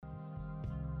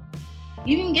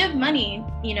You can give money,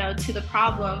 to the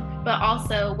problem, but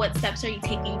also what steps are you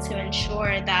taking to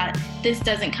ensure that this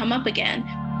doesn't come up again?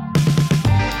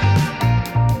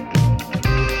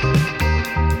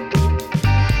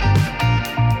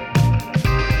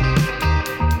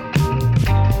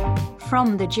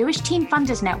 From the Jewish Teen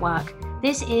Funders Network,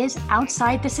 this is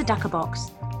Outside the Tzedakah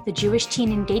Box, the Jewish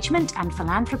Teen Engagement and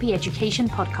Philanthropy Education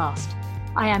podcast.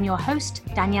 I am your host,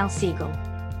 Danielle Siegel.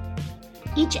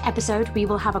 Each episode, we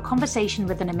will have a conversation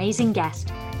with an amazing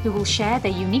guest who will share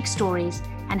their unique stories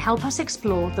and help us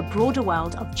explore the broader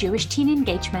world of Jewish teen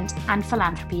engagement and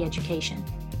philanthropy education.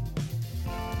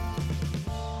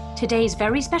 Today's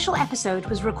very special episode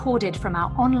was recorded from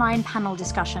our online panel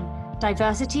discussion,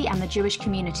 Diversity and the Jewish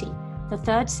Community, the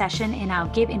third session in our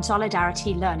Give in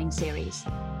Solidarity learning series.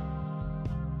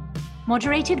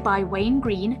 Moderated by Wayne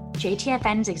Green,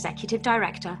 JTFN's Executive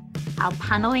Director, our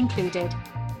panel included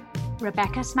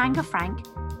Rebecca Smanga-Frank,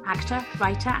 actor,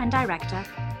 writer, and director,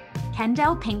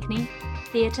 Kendall Pinkney,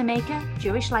 theatre maker,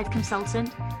 Jewish life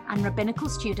consultant, and rabbinical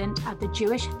student at the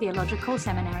Jewish Theological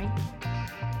Seminary,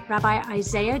 Rabbi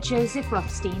Isaiah Joseph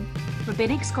Rothstein,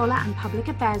 rabbinic scholar and public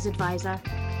affairs advisor,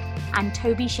 and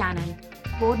Toby Shannon,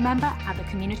 board member at the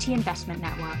Community Investment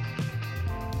Network.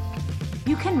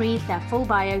 You can read their full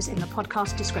bios in the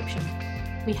podcast description.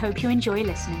 We hope you enjoy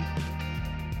listening.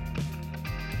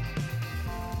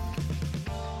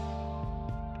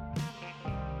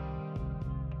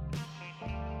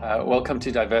 Welcome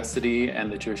to Diversity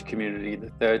and the Jewish Community, the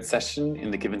third session in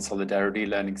the Give in Solidarity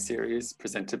learning series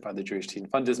presented by the Jewish Teen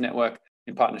Funders Network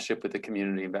in partnership with the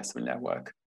Community Investment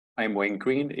Network. I am Wayne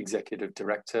Green, Executive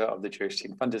Director of the Jewish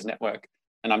Teen Funders Network,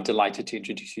 and I'm delighted to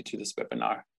introduce you to this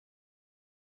webinar.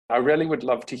 I really would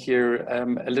love to hear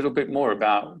a little bit more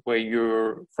about where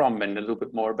you're from and a little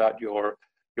bit more about your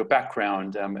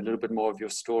background, a little bit more of your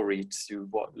story to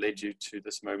what led you to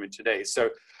this moment today. So,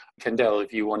 Kendall,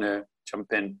 if you want to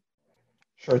jump in.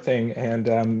 Sure thing, and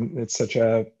it's such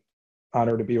an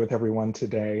honor to be with everyone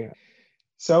today.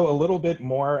 So a little bit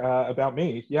more about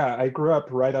me. Yeah, I grew up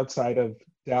right outside of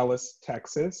Dallas,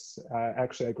 Texas.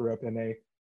 Actually, I grew up in a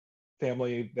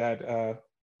family that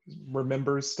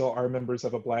still are members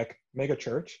of a Black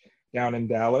megachurch down in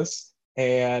Dallas.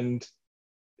 And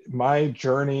my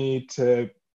journey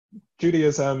to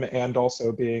Judaism and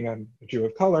also being a Jew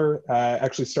of color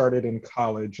actually started in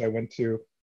college. I went to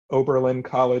Oberlin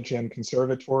College and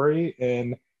Conservatory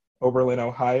in Oberlin,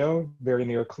 Ohio, very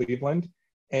near Cleveland.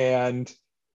 And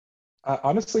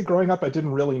honestly, growing up, I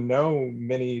didn't really know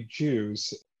many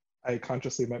Jews. I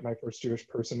consciously met my first Jewish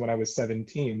person when I was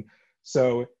 17.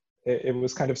 So it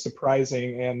was kind of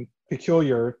surprising and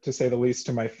peculiar, to say the least,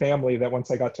 to my family that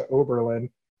once I got to Oberlin,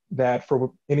 that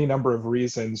for any number of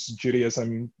reasons,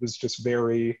 Judaism was just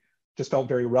felt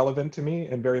very relevant to me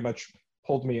and very much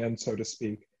pulled me in, so to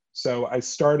speak. So I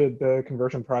started the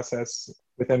conversion process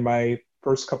within my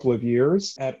first couple of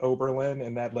years at Oberlin,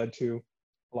 and that led to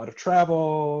a lot of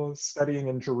travel, studying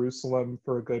in Jerusalem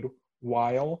for a good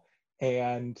while.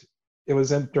 And it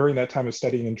was during that time of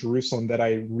studying in Jerusalem that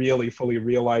I really fully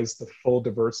realized the full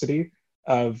diversity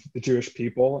of the Jewish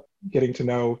people, getting to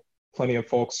know plenty of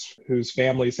folks whose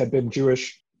families had been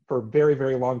Jewish for very,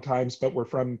 very long times, but were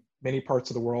from many parts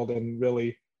of the world and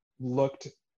really looked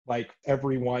like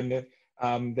everyone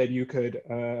that you could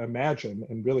imagine,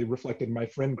 and really reflected my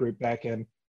friend group back in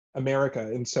America.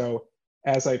 And so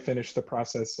as I finished the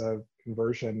process of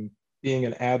conversion, being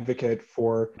an advocate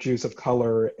for Jews of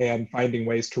color and finding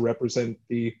ways to represent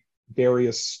the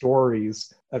various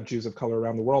stories of Jews of color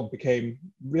around the world became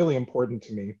really important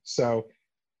to me. So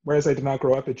whereas I did not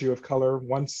grow up a Jew of color,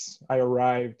 once I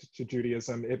arrived to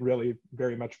Judaism, it really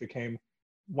very much became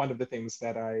one of the things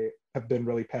that I have been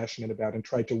really passionate about and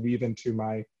tried to weave into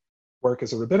my work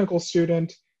as a rabbinical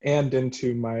student and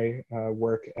into my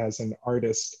work as an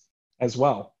artist as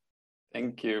well.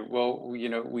 Thank you. Well,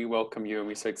 we welcome you, and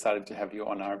we're so excited to have you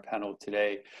on our panel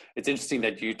today. It's interesting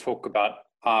that you talk about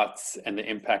arts and the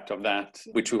impact of that,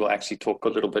 which we will actually talk a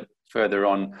little bit further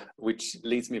on, which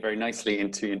leads me very nicely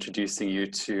into introducing you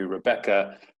to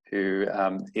Rebecca, who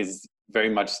is very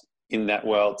much in that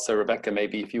world. So Rebecca,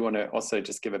 maybe if you want to also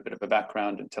just give a bit of a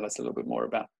background and tell us a little bit more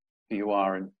about who you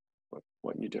are and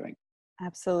what you're doing.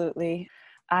 Absolutely.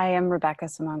 I am Rebecca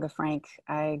Smanga-Frank.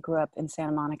 I grew up in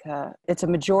Santa Monica. It's a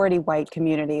majority white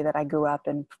community that I grew up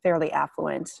in, fairly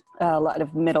affluent, a lot of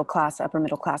upper middle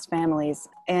class families.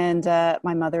 And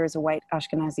my mother is a white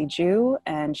Ashkenazi Jew,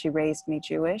 and she raised me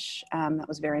Jewish. That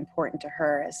was very important to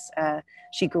her, as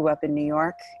she grew up in New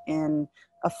York in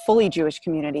a fully Jewish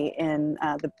community in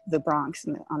the Bronx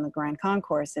on the Grand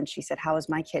Concourse. And she said, how is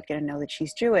my kid going to know that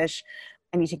she's Jewish?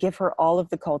 I need to give her all of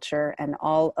the culture and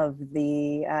all of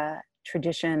the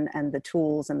tradition and the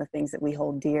tools and the things that we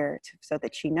hold dear so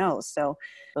that she knows. So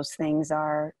those things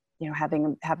are,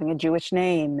 having a Jewish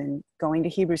name and going to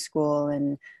Hebrew school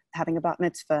and having a bat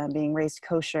mitzvah and being raised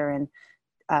kosher. And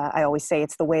I always say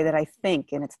it's the way that I think,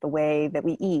 and it's the way that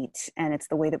we eat, and it's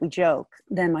the way that we joke.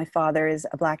 Then my father is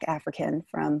a Black African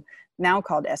from now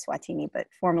called Eswatini, but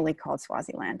formerly called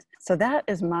Swaziland. So that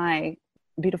is my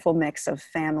beautiful mix of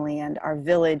family, and our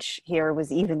village here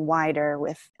was even wider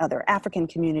with other African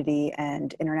community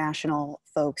and international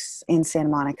folks in Santa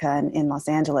Monica and in Los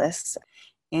Angeles.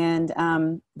 And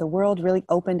the world really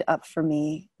opened up for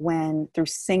me when, through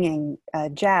singing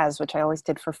jazz, which I always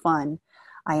did for fun,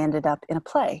 I ended up in a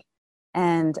play.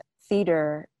 And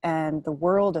theater and the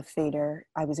world of theater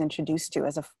I was introduced to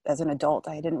as an adult.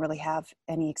 I didn't really have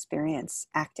any experience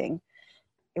acting.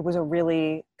 It was a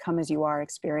really come as you are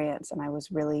experience, and I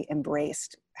was really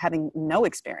embraced having no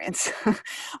experience.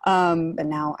 But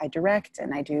now I direct,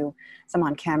 and I do some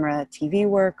on-camera TV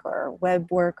work or web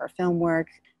work or film work,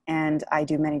 and I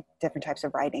do many different types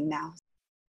of writing now.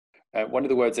 One of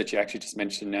the words that you actually just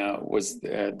mentioned now was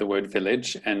the word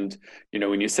village. And,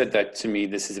 when you said that to me,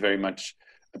 this is very much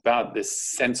about this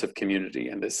sense of community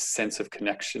and this sense of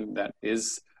connection that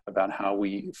is about how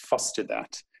we foster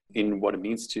that in what it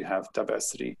means to have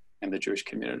diversity in the Jewish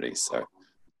community. So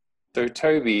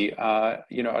Toby,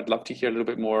 I'd love to hear a little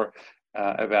bit more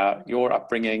about your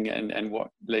upbringing and what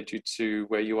led you to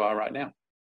where you are right now.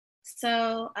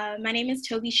 So my name is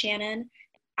Toby Shannon.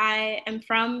 I am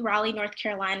from Raleigh, North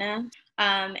Carolina,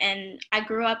 and I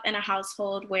grew up in a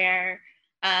household where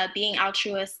being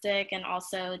altruistic and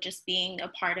also just being a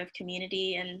part of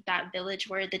community and that village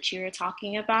word that you were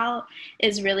talking about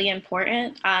is really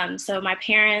important. So my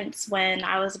parents, when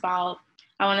I was about,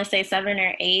 I want to say 7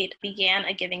 or 8, began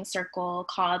a giving circle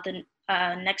called the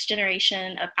Next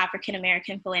Generation of African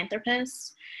American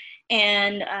Philanthropists.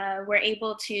 And were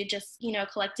able to just,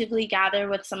 collectively gather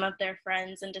with some of their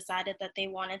friends and decided that they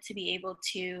wanted to be able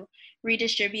to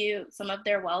redistribute some of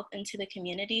their wealth into the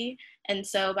community. And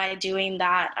so by doing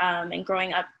that and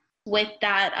growing up with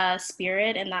that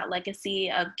spirit and that legacy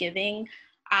of giving,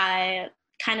 I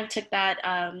kind of took that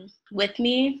with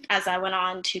me as I went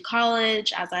on to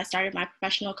college, as I started my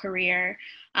professional career,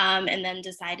 and then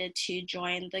decided to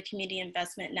join the Community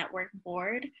Investment Network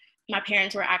board. My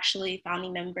parents were actually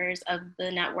founding members of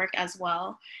the network as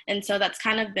well. And so that's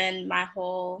kind of been my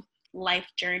whole life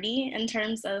journey in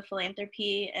terms of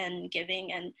philanthropy and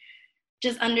giving, and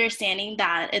just understanding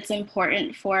that it's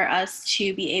important for us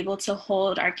to be able to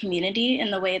hold our community in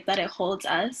the way that it holds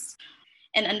us,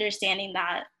 and understanding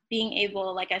that being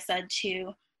able, like I said,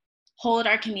 to hold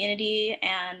our community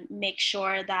and make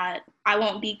sure that I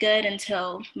won't be good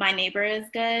until my neighbor is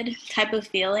good type of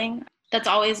feeling. That's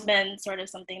always been sort of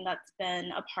something that's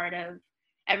been a part of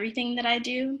everything that I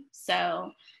do.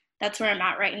 So that's where I'm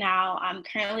at right now. I'm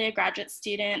currently a graduate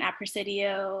student at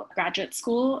Presidio Graduate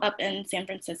School up in San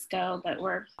Francisco, but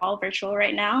we're all virtual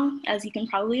right now, as you can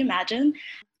probably imagine.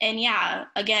 And yeah,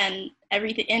 again,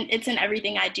 it's in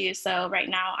everything I do. So right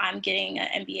now I'm getting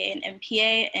an MBA and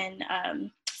MPA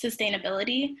in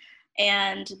sustainability.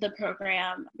 And the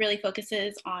program really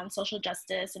focuses on social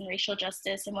justice and racial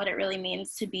justice and what it really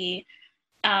means to be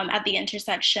at the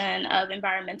intersection of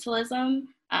environmentalism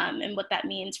and what that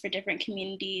means for different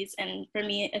communities. And for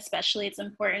me, especially, it's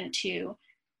important to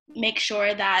make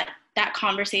sure that that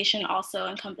conversation also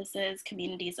encompasses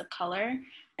communities of color.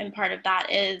 And part of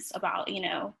that is about,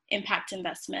 impact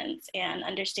investments and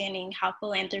understanding how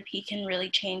philanthropy can really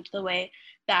change the way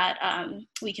that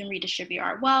we can redistribute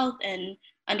our wealth, and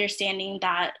understanding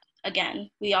that, again,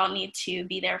 we all need to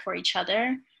be there for each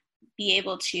other, be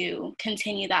able to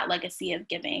continue that legacy of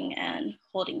giving and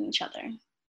holding each other.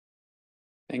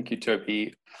 Thank you,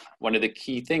 Toby. One of the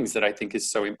key things that I think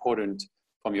is so important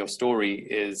from your story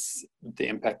is the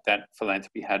impact that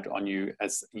philanthropy had on you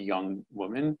as a young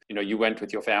woman. You went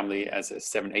with your family as a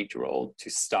 7, 8-year-old to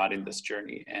start in this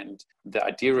journey. And the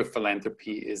idea of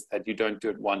philanthropy is that you don't do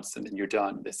it once and then you're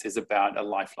done. This is about a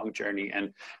lifelong journey,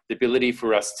 and the ability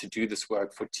for us to do this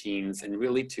work for teens and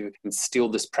really to instill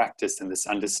this practice and this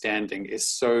understanding is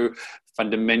so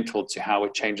fundamental to how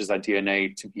it changes our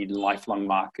DNA to be lifelong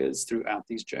markers throughout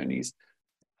these journeys.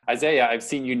 Isaiah, I've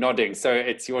seen you nodding, so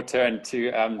it's your turn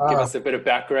to give us a bit of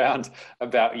background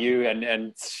about you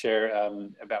and share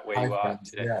about where you are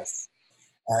today. Yes.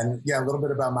 And a little bit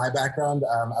about my background.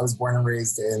 I was born and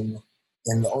raised in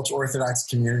the ultra-Orthodox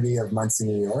community of Muncie,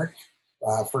 New York.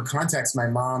 For context, my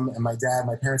mom and my dad,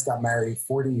 my parents got married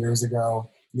 40 years ago,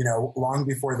 long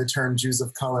before the term Jews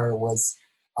of color was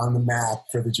on the map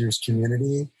for the Jewish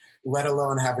community. let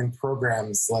alone having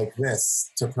programs like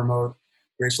this to promote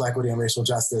racial equity and racial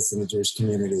justice in the Jewish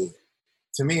community.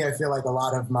 To me, I feel like a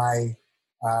lot of my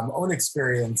own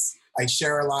experience, I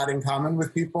share a lot in common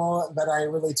with people that I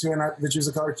relate to in the Jews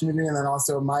of color community, and then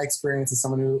also my experience as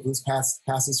someone who's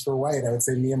passes for white. I would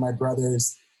say me and my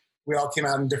brothers, we all came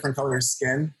out in different colors of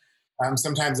skin.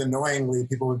 Sometimes annoyingly,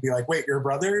 people would be like, wait, you're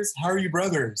brothers? How are you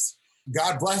brothers?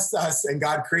 God blessed us and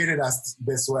God created us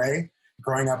this way.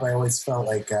 Growing up, I always felt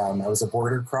like I was a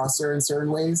border crosser in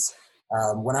certain ways.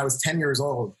 When I was 10 years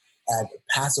old at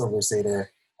Passover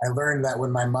Seder, I learned that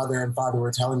when my mother and father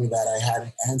were telling me that I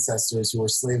had ancestors who were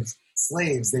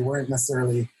slaves, they weren't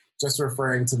necessarily just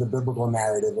referring to the biblical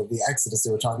narrative of the Exodus.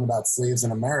 They were talking about slaves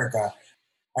in America.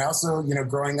 I also,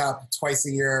 growing up twice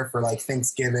a year for like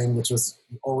Thanksgiving, which was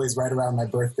always right around my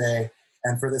birthday,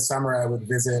 and for the summer, I would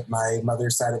visit my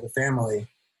mother's side of the family.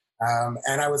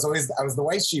 And I was the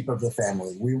white sheep of the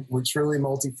family. We were truly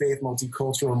multi-faith,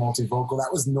 multicultural, multivocal. That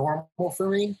was normal for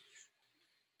me.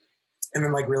 And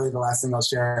then really the last thing I'll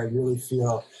share, I really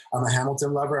feel I'm a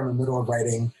Hamilton lover. I'm in the middle of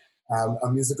writing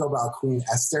a musical about Queen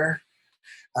Esther.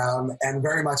 And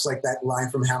very much like that line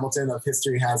from Hamilton of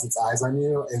history has its eyes on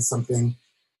you is something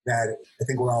that I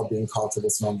think we're all being called to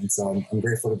this moment. So I'm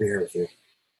grateful to be here with you.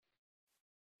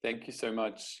 Thank you so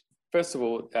much. First of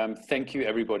all, thank you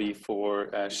everybody for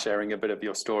sharing a bit of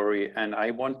your story. And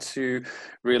I want to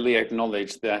really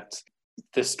acknowledge that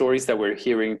the stories that we're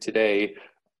hearing today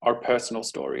are personal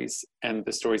stories, and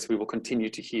the stories we will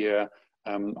continue to hear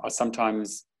are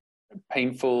sometimes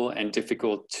painful and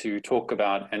difficult to talk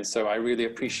about. And so I really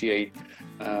appreciate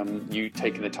you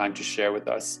taking the time to share with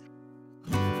us.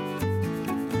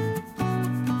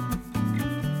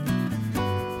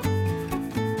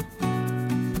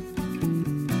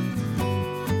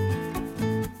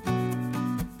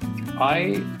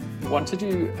 I wanted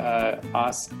to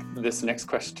ask this next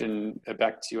question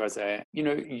back to you, Isaiah.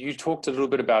 You talked a little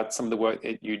bit about some of the work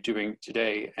that you're doing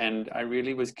today, and I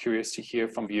really was curious to hear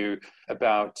from you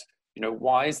about,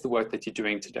 why is the work that you're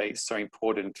doing today so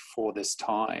important for this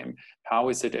time? How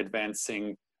is it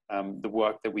advancing the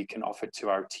work that we can offer to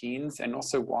our teens? And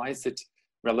also, why is it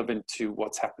relevant to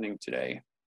what's happening today?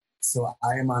 So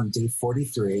I am on day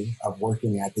 43 of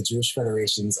working at the Jewish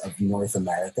Federations of North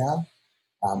America,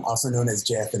 also known as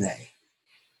JFNA.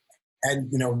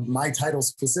 And, my title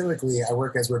specifically, I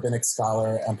work as rabbinic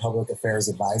scholar and public affairs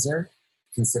advisor,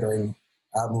 considering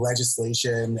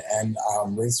legislation and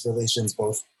race relations,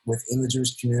 both within the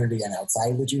Jewish community and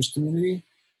outside of the Jewish community.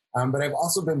 But I've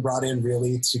also been brought in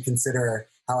really to consider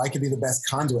how I could be the best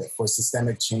conduit for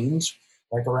systemic change,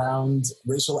 like around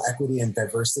racial equity and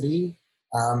diversity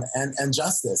and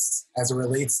justice as it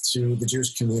relates to the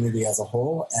Jewish community as a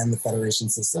whole and the federation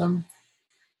system,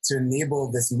 to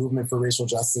enable this movement for racial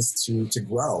justice to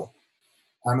grow.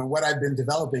 And what I've been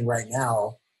developing right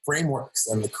now, frameworks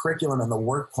and the curriculum and the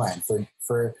work plan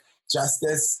for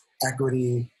justice,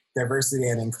 equity, diversity,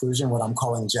 and inclusion, what I'm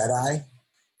calling JEDI,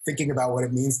 thinking about what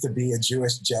it means to be a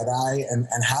Jewish Jedi and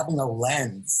having a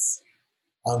lens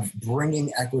of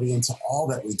bringing equity into all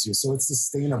that we do so it's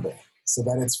sustainable, so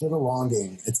that it's for the long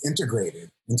game, it's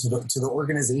integrated into the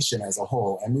organization as a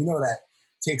whole. And we know that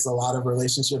takes a lot of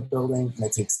relationship building and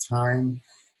it takes time.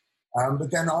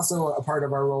 But then also a part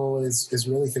of our role is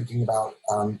really thinking about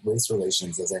race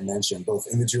relations, as I mentioned, both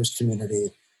in the Jewish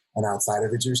community and outside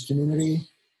of the Jewish community,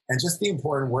 and just the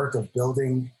important work of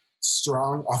building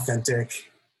strong,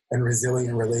 authentic, and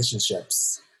resilient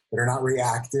relationships that are not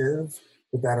reactive,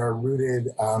 but that are rooted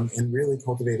in really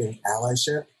cultivating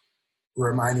allyship,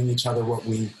 reminding each other what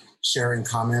we share in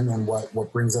common and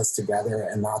what brings us together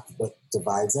and not what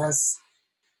divides us.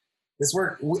 This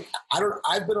work,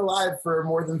 I've been alive for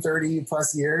more than 30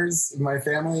 plus years. My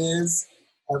family has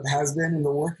been, and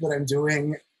the work that I'm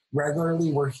doing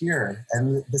regularly, we're here.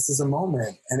 And this is a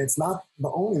moment. And it's not the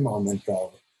only moment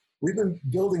though. We've been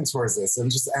building towards this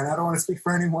and I don't want to speak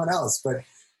for anyone else, but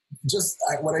just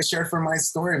what I shared from my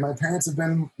story, my parents have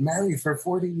been married for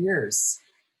 40 years.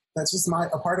 That's just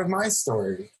a part of my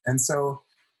story. And so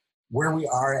where we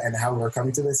are and how we're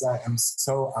coming to this,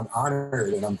 I'm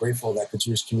honored and I'm grateful that the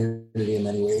Jewish community in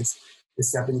many ways is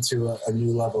stepping to a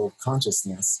new level of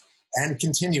consciousness and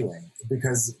continuing,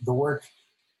 because the work,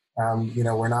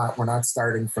 we're not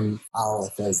starting from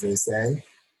Aleph, as they say,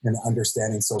 in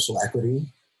understanding social equity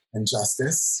and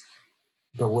justice,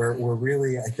 but we're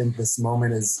really, I think this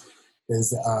moment is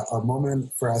a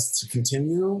moment for us to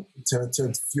continue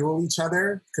to fuel each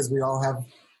other, because we all have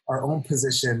our own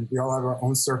position, we all have our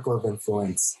own circle of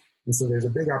influence. And so there's a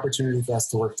big opportunity for us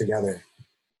to work together.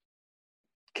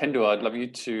 Kendall, I'd love you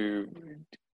to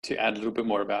add a little bit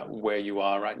more about where you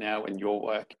are right now in your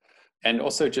work. And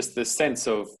also just the sense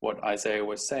of what Isaiah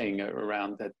was saying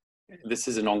around that this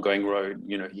is an ongoing road.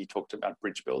 He talked about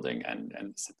bridge building and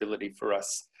this ability for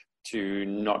us to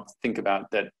not think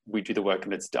about that we do the work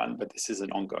and it's done, but this is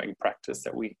an ongoing practice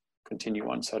that we continue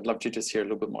on. So I'd love to just hear a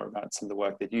little bit more about some of the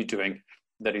work that you're doing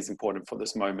that is important for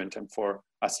this moment and for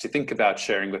us to think about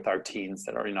sharing with our teens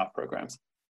that are in our programs.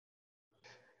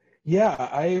 Yeah,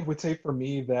 I would say for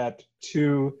me that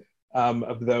two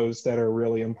of those that are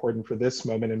really important for this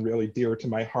moment and really dear to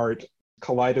my heart,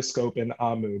 Kaleidoscope and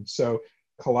Amud. So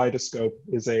Kaleidoscope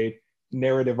is a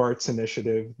narrative arts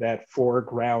initiative that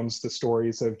foregrounds the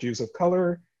stories of Jews of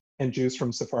color and Jews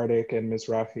from Sephardic and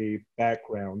Mizrahi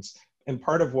backgrounds. And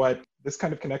part of what this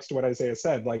kind of connects to what Isaiah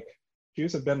said, like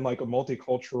Jews have been like a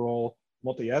multicultural,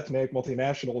 multi-ethnic,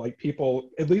 multinational, like people,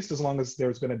 at least as long as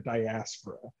there's been a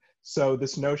diaspora. So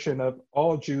this notion of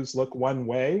all Jews look one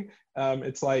way,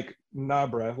 it's like, nah,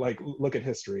 bruh, like look at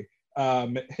history.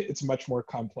 It's much more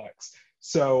complex.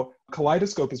 So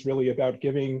Kaleidoscope is really about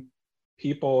giving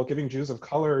Jews of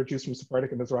color, Jews from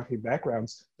Sephardic and Mizrahi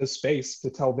backgrounds, the space to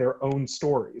tell their own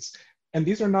stories. And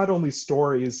these are not only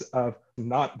stories of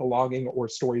not belonging or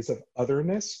stories of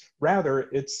otherness,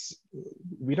 rather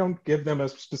we don't give them a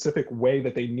specific way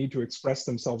that they need to express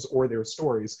themselves or their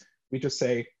stories. We just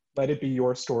say, let it be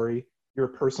your story, your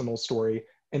personal story,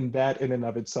 and that in and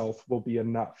of itself will be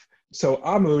enough. So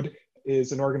Amud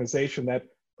is an organization that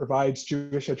provides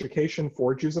Jewish education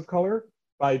for Jews of color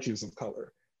by Jews of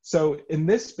color. So in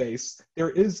this space, there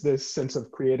is this sense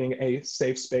of creating a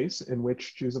safe space in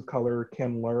which Jews of color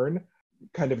can learn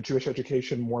kind of Jewish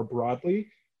education more broadly,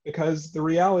 because the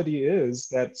reality is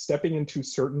that stepping into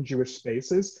certain Jewish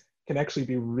spaces can actually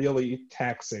be really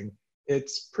taxing.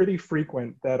 It's pretty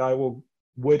frequent that I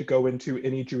would go into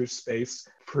any Jewish space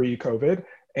pre-COVID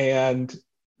and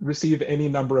receive any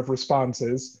number of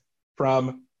responses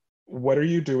from, what are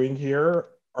you doing here?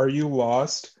 Are you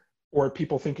lost? Or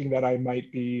people thinking that I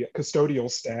might be custodial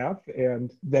staff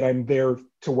and that I'm there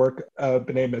to work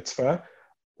B'nai Mitzvah,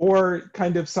 or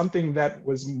kind of something that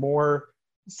was more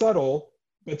subtle,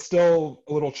 but still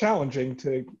a little challenging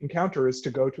to encounter, is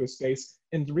to go to a space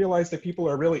and realize that people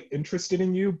are really interested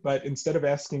in you, but instead of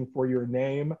asking for your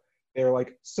name, they're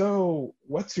like, so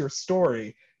what's your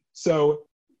story? So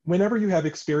whenever you have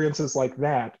experiences like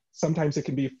that, sometimes it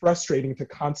can be frustrating to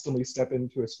constantly step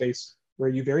into a space where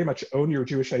you very much own your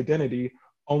Jewish identity,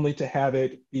 only to have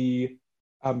it be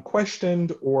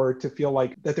questioned or to feel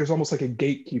like that there's almost like a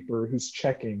gatekeeper who's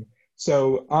checking.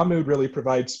 So Amud really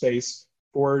provides space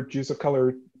for Jews of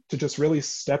color to just really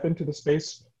step into the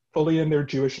space fully in their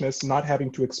Jewishness, not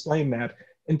having to explain that,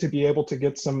 and to be able to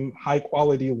get some high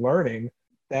quality learning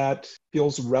that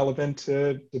feels relevant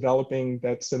to developing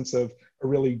that sense of a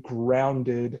really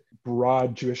grounded,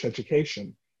 broad Jewish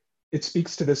education. It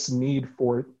speaks to this need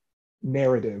for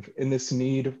narrative and this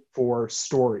need for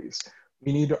stories.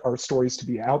 We need our stories to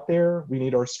be out there. We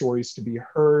need our stories to be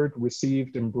heard,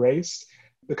 received, embraced,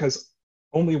 because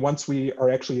only once we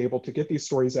are actually able to get these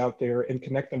stories out there and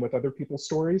connect them with other people's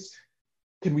stories,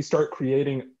 can we start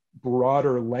creating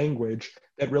broader language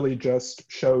that really just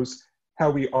shows how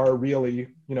we are really,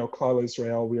 Klal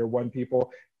Israel, we are one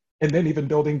people. And then even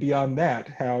building beyond that,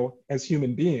 how as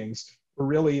human beings, we're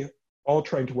really all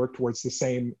trying to work towards the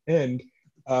same end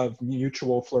of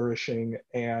mutual flourishing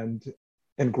and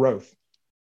growth.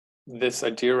 This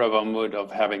idea of Amud,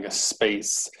 of having a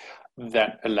space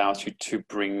that allows you to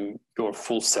bring your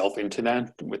full self into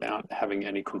that without having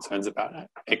any concerns about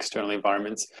external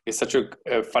environments, is such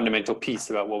a fundamental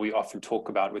piece about what we often talk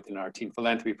about within our teen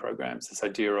philanthropy programs. This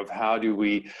idea of how do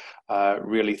we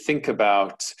really think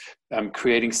about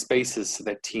creating spaces so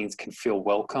that teens can feel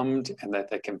welcomed and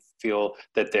that they can feel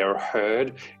that they're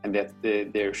heard and that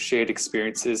their shared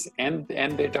experiences and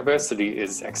their diversity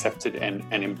is accepted and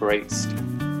embraced.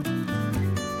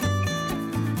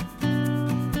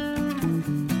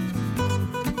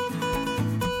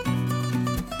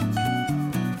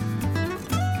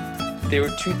 There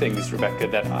are two things, Rebecca,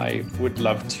 that I would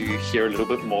love to hear a little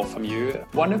bit more from you.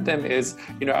 One of them is,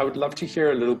 I would love to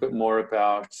hear a little bit more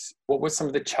about what were some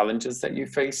of the challenges that you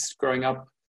faced growing up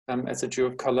as a Jew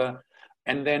of color.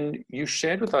 And then you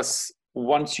shared with us,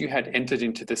 once you had entered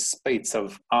into this space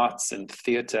of arts and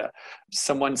theater,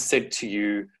 someone said to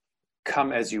you,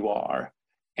 come as you are.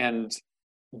 And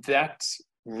that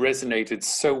resonated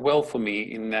so well for me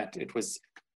in that it was,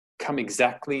 come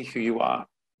exactly who you are.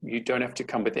 You don't have to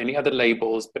come with any other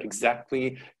labels, but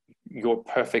exactly your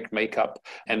perfect makeup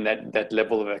and that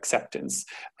level of acceptance.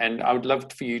 And I would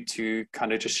love for you to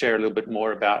kind of just share a little bit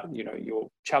more about, your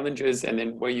challenges and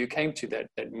then where you came to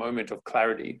that moment of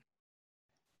clarity.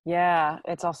 Yeah,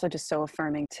 it's also just so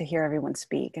affirming to hear everyone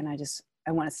speak. And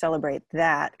I want to celebrate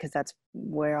that, because that's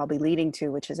where I'll be leading to,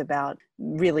 which is about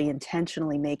really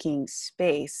intentionally making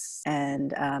space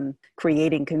and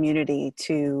creating community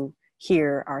to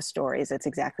hear our stories. It's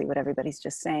exactly what everybody's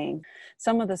just saying.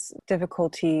 Some of the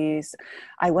difficulties,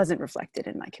 I wasn't reflected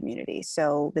in my community.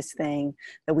 So this thing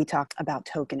that we talked about,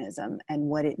 tokenism, and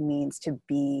what it means to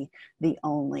be the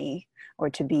only, or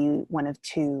to be one of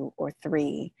two or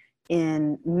three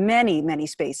in many, many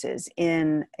spaces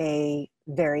in a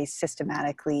very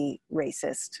systematically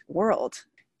racist world.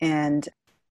 And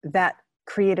that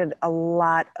created a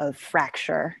lot of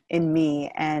fracture in me,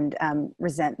 and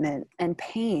resentment and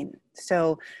pain.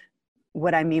 So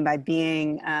what I mean by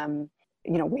being,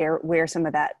 where some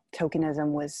of that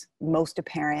tokenism was most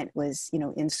apparent was,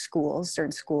 in schools,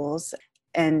 certain schools.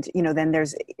 And, then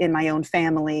there's in my own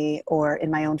family or in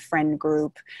my own friend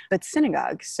group, but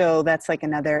synagogue. So that's like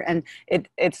another, and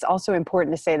it's also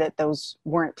important to say that those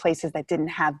weren't places that didn't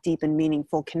have deep and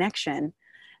meaningful connection,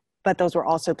 but those were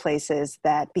also places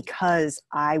that, because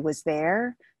I was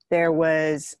there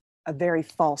was a very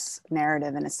false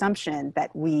narrative and assumption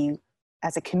that we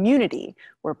as a community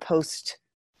were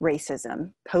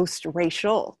post-racism,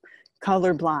 post-racial,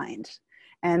 colorblind.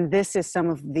 And this is some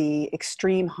of the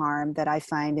extreme harm that I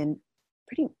find in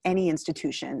pretty any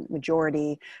institution,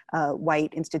 majority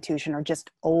white institution, or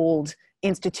just old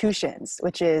institutions,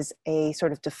 which is a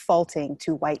sort of defaulting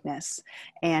to whiteness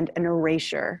and an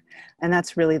erasure. And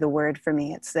that's really the word for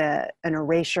me. It's an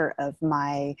erasure of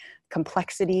my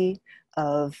complexity,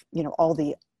 of, all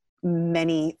the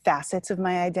many facets of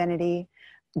my identity,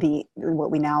 what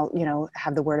we now,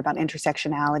 have the word about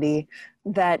intersectionality,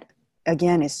 that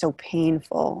again is so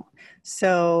painful.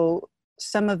 So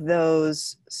some of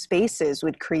those spaces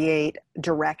would create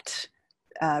direct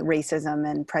racism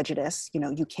and prejudice.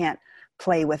 You can't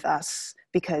play with us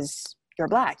because you're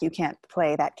Black. You can't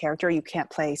play that character. You can't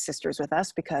play Sisters with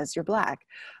Us because you're Black.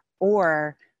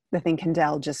 Or the thing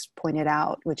Kendall just pointed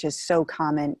out, which is so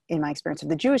common in my experience of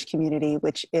the Jewish community,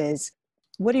 which is,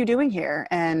 what are you doing here?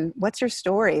 And what's your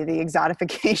story? The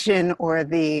exotification, or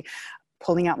the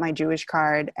pulling out my Jewish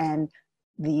card, and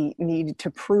the need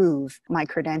to prove my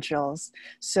credentials.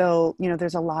 So,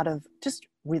 there's a lot of just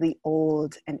really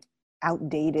old and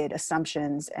outdated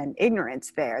assumptions and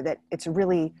ignorance there that it's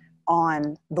really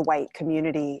on the white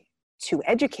community to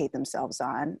educate themselves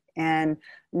on, and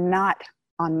not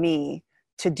on me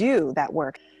to do that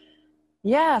work.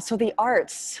 Yeah, so the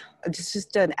arts, it's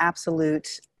just an absolute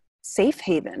safe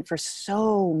haven for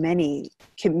so many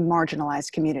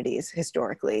marginalized communities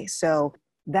historically. So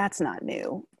that's not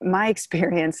new. My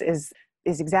experience is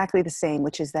exactly the same,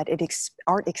 which is that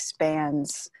art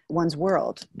expands one's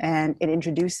world, and it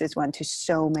introduces one to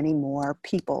so many more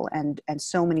people and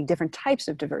so many different types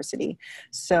of diversity.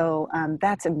 So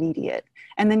that's immediate.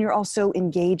 And then you're also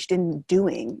engaged in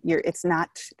doing. It's not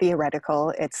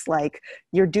theoretical. It's like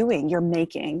you're doing, you're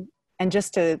making. And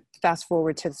just to fast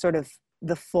forward to sort of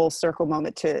the full circle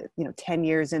moment to 10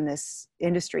 years in this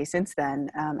industry since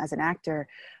then, as an actor,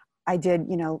 I did,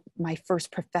 my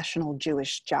first professional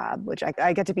Jewish job, which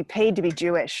I get to be paid to be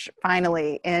Jewish,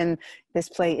 finally, in this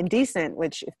play Indecent,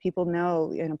 which, if people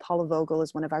know, Paula Vogel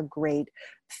is one of our great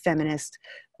feminist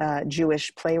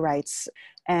Jewish playwrights,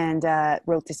 and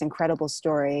wrote this incredible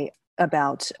story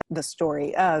about the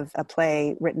story of a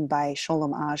play written by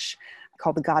Sholem Asch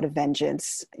called The God of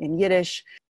Vengeance in Yiddish.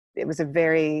 It was a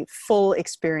very full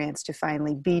experience to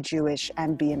finally be Jewish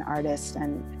and be an artist,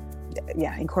 and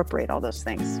incorporate all those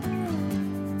things.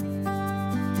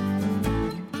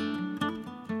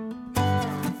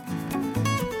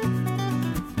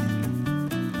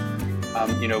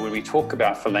 When we talk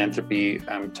about philanthropy,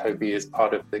 Toby is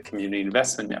part of the Community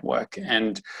Investment Network.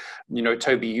 And,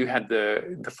 Toby, you had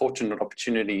the fortunate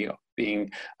opportunity of being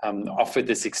offered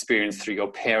this experience through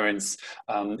your parents.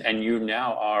 And you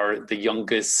now are the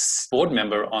youngest board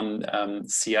member on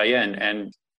CIN.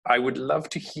 And I would love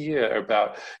to hear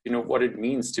about, what it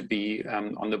means to be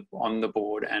on the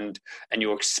board, and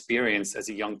your experience as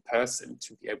a young person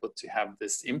to be able to have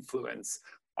this influence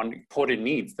on important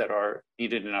needs that are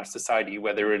needed in our society,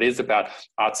 whether it is about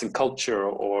arts and culture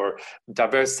or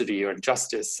diversity or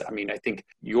justice. I mean, I think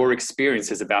your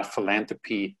experience is about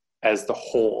philanthropy as the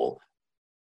whole.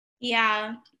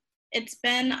 Yeah, it's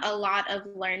been a lot of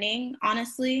learning,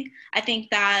 honestly. I think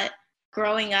that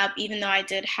growing up, even though I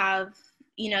did have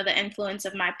the influence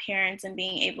of my parents and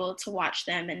being able to watch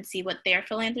them and see what their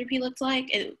philanthropy looks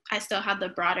like, I still had the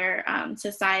broader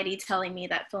society telling me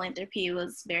that philanthropy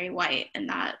was very white and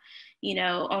that,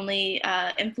 only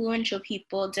influential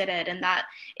people did it, and that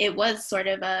it was sort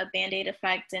of a Band-Aid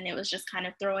effect and it was just kind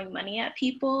of throwing money at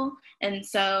people. And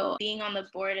so being on the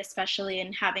board, especially,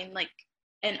 and having like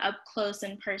an up close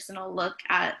and personal look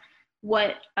at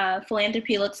what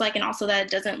philanthropy looks like, and also that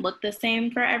it doesn't look the same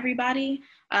for everybody,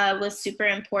 was super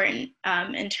important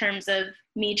in terms of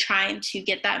me trying to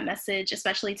get that message,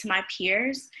 especially to my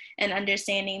peers, and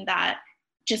understanding that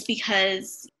just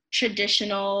because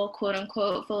traditional quote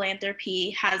unquote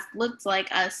philanthropy has looked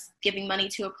like us giving money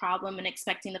to a problem and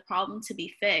expecting the problem to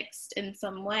be fixed in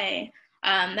some way,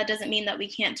 that doesn't mean that we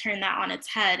can't turn that on its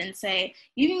head and say,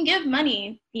 you can give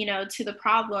money, to the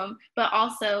problem, but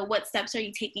also what steps are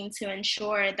you taking to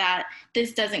ensure that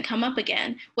this doesn't come up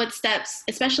again? What steps,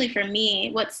 especially for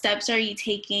me, what steps are you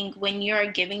taking when you're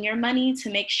giving your money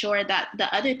to make sure that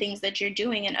the other things that you're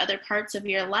doing in other parts of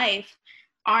your life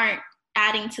aren't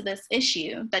adding to this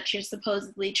issue that you're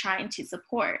supposedly trying to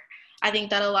support? I think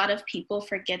that a lot of people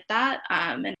forget that,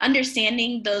 and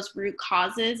understanding those root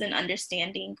causes and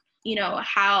understanding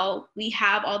how we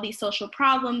have all these social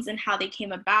problems and how they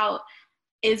came about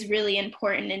is really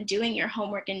important, in doing your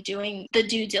homework and doing the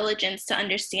due diligence to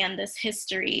understand this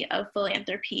history of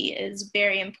philanthropy is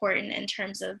very important in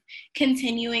terms of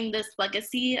continuing this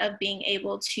legacy of being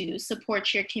able to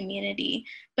support your community,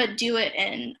 but do it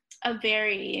in a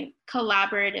very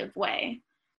collaborative way.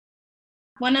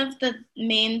 One of the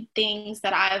main things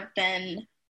that I've been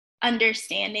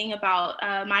understanding about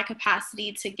my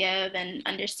capacity to give, and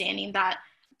understanding that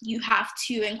you have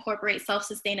to incorporate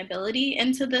self-sustainability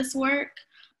into this work.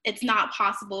 It's not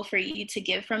possible for you to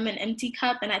give from an empty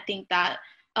cup. And I think that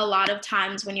a lot of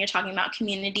times when you're talking about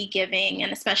community giving,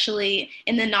 and especially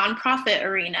in the nonprofit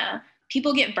arena,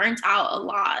 people get burnt out a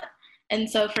lot. And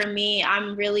so for me,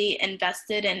 I'm really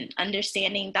invested in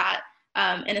understanding that,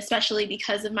 and especially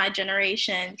because of my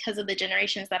generation, because of the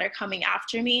generations that are coming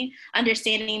after me,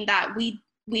 understanding that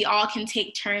we all can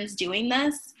take turns doing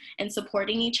this and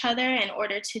supporting each other in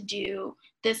order to do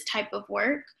this type of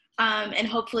work. And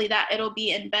hopefully that it'll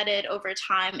be embedded over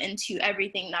time into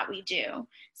everything that we do.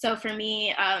 So for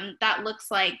me, that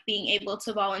looks like being able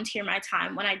to volunteer my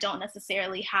time when I don't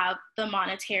necessarily have the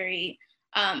monetary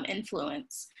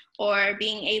influence, or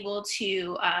being able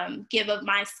to give of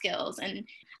my skills. And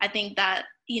I think that,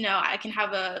 I can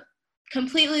have a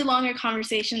completely longer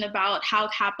conversation about how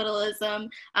capitalism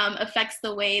affects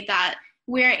the way that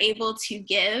we're able to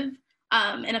give,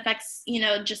 and affects,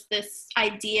 just this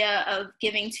idea of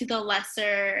giving to the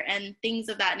lesser and things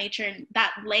of that nature, and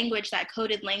that language, that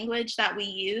coded language that we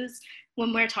use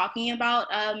when we're talking about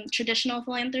traditional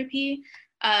philanthropy.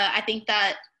 I think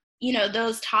that,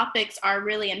 those topics are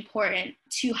really important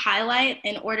to highlight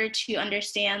in order to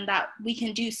understand that we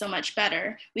can do so much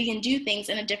better. We can do things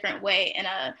in a different way, in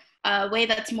a way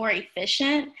that's more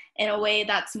efficient, in a way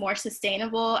that's more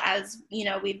sustainable, as,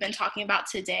 we've been talking about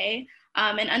today.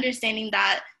 And understanding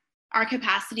that our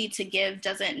capacity to give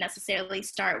doesn't necessarily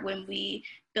start when we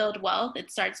build wealth.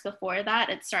 It starts before that.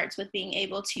 It starts with being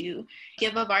able to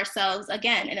give of ourselves,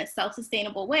 again, in a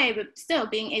self-sustainable way, but still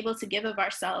being able to give of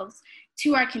ourselves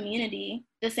to our community,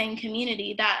 the same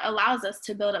community that allows us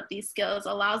to build up these skills,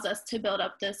 allows us to build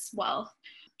up this wealth.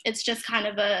 It's just kind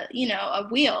of a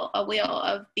wheel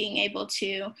of being able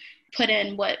to put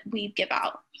in what we give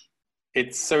out.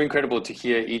 It's so incredible to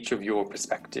hear each of your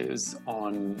perspectives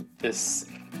on this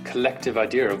collective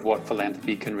idea of what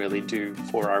philanthropy can really do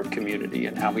for our community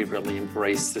and how we really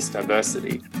embrace this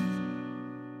diversity.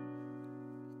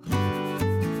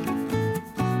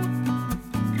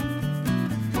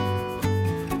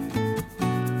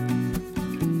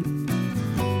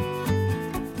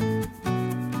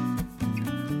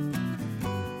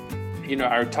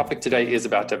 Our topic today is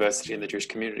about diversity in the Jewish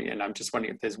community, and I'm just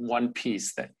wondering if there's one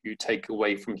piece that you take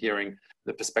away from hearing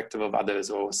the perspective of others,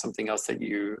 or something else that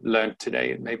you learned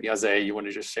today. And maybe, Isaiah, you want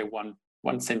to just share one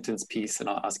sentence piece, and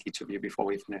I'll ask each of you before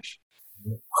we finish.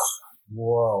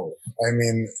 Whoa.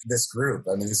 This group,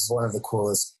 this is one of the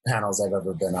coolest panels I've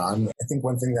ever been on. I think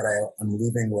one thing that I'm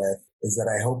leaving with is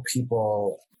that I hope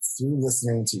people, through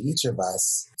listening to each of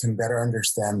us, can better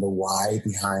understand the why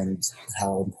behind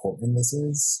how important this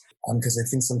is. Because I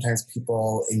think sometimes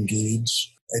people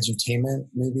engage edutainment.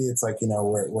 Maybe it's like,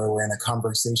 where we're in a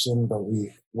conversation, but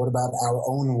what about our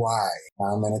own why?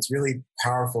 And it's really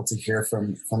powerful to hear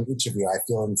from each of you. I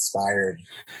feel inspired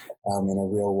in a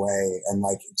real way. And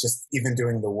just even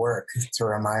doing the work to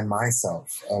remind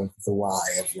myself of why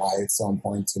it's so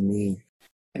important to me.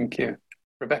 Thank you.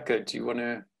 Rebecca, do you want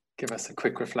to give us a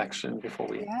quick reflection before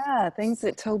we... Yeah, things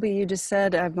that Toby, you just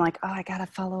said, I'm like, oh, I got to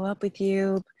follow up with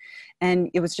you. And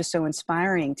it was just so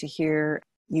inspiring to hear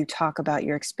you talk about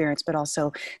your experience, but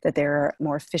also that there are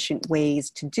more efficient ways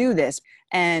to do this.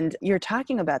 And you're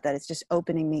talking about that. It's just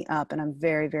opening me up. And I'm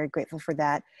very, very grateful for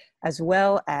that, as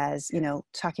well as, you know,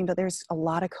 talking about there's a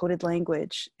lot of coded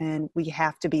language and we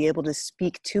have to be able to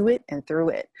speak to it and through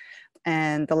it.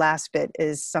 And the last bit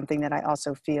is something that I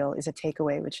also feel is a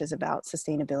takeaway, which is about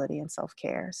sustainability and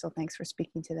self-care. So thanks for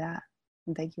speaking to that.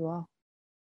 And thank you all.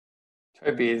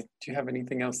 Toby, do you have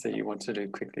anything else that you wanted to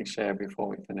quickly share before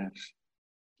we finish?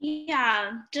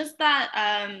 Yeah, just that,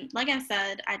 like I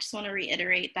said, I just want to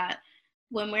reiterate that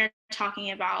when we're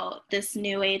talking about this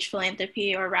new age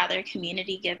philanthropy, or rather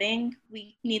community giving,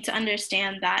 we need to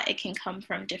understand that it can come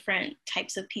from different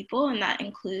types of people, and that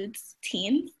includes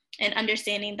teens, and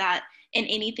understanding that in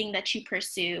anything that you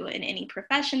pursue, in any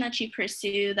profession that you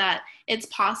pursue, that it's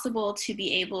possible to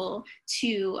be able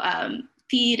to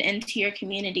feed into your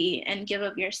community and give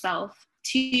of yourself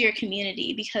to your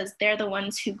community, because they're the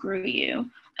ones who grew you.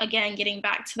 Again, getting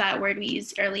back to that word we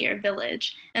used earlier,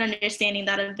 village, and understanding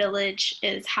that a village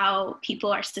is how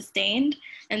people are sustained.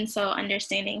 And so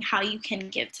understanding how you can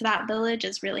give to that village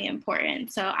is really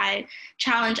important. So I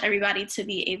challenge everybody to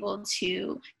be able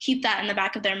to keep that in the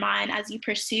back of their mind as you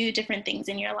pursue different things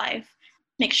in your life.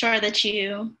 Make sure that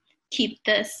you keep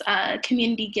this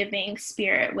community giving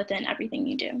spirit within everything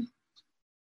you do.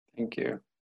 Thank you.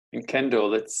 And Kendall,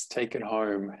 let's take it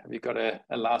home. Have you got a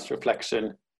last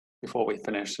reflection before we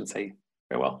finish and say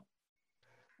farewell?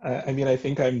 I mean, I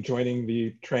think I'm joining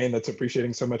the train that's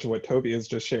appreciating so much of what Toby has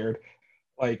just shared.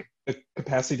 Like, the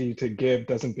capacity to give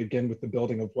doesn't begin with the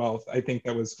building of wealth. I think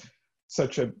that was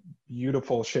such a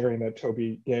beautiful sharing that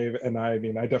Toby gave. And I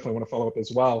mean, I definitely want to follow up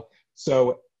as well.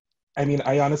 So, I mean,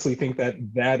 I honestly think that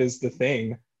that is the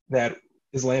thing that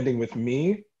is landing with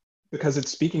me, because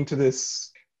it's speaking to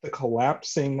this, the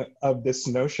collapsing of this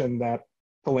notion that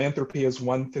philanthropy is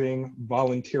one thing,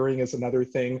 volunteering is another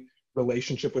thing,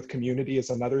 relationship with community is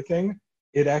another thing.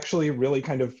 It actually really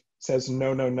kind of says,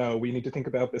 no, no, no, we need to think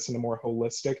about this in a more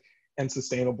holistic and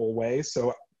sustainable way.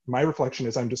 So my reflection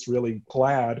is I'm just really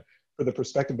glad for the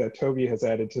perspective that Toby has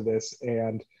added to this,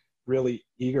 and really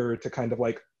eager to kind of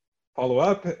like follow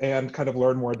up and kind of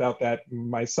learn more about that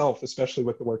myself, especially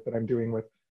with the work that I'm doing with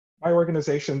my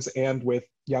organizations and with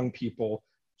young people.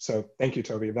 So thank you,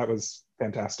 Toby. That was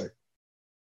fantastic.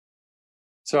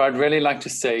 So I'd really like to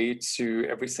say to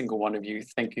every single one of you,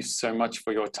 thank you so much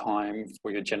for your time,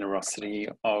 for your generosity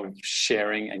of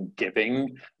sharing and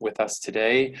giving with us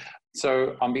today.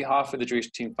 So on behalf of the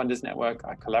Jewish Teen Funders Network,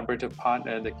 our collaborative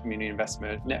partner, the Community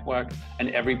Investment Network, and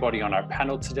everybody on our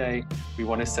panel today, we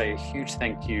want to say a huge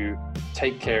thank you.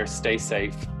 Take care, stay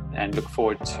safe, and look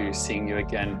forward to seeing you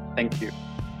again. Thank you.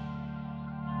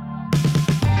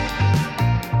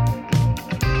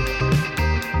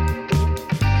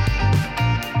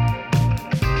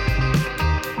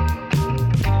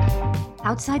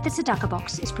 Outside the Tzedakah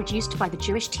Box is produced by the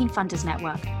Jewish Teen Funders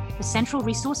Network, the central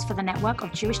resource for the network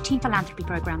of Jewish teen philanthropy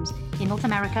programs in North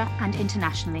America and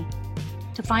internationally.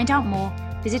 To find out more,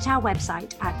 visit our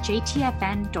website at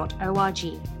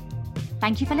jtfn.org.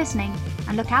 Thank you for listening,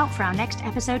 and look out for our next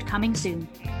episode coming soon.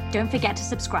 Don't forget to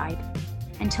subscribe.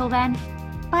 Until then,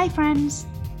 bye friends!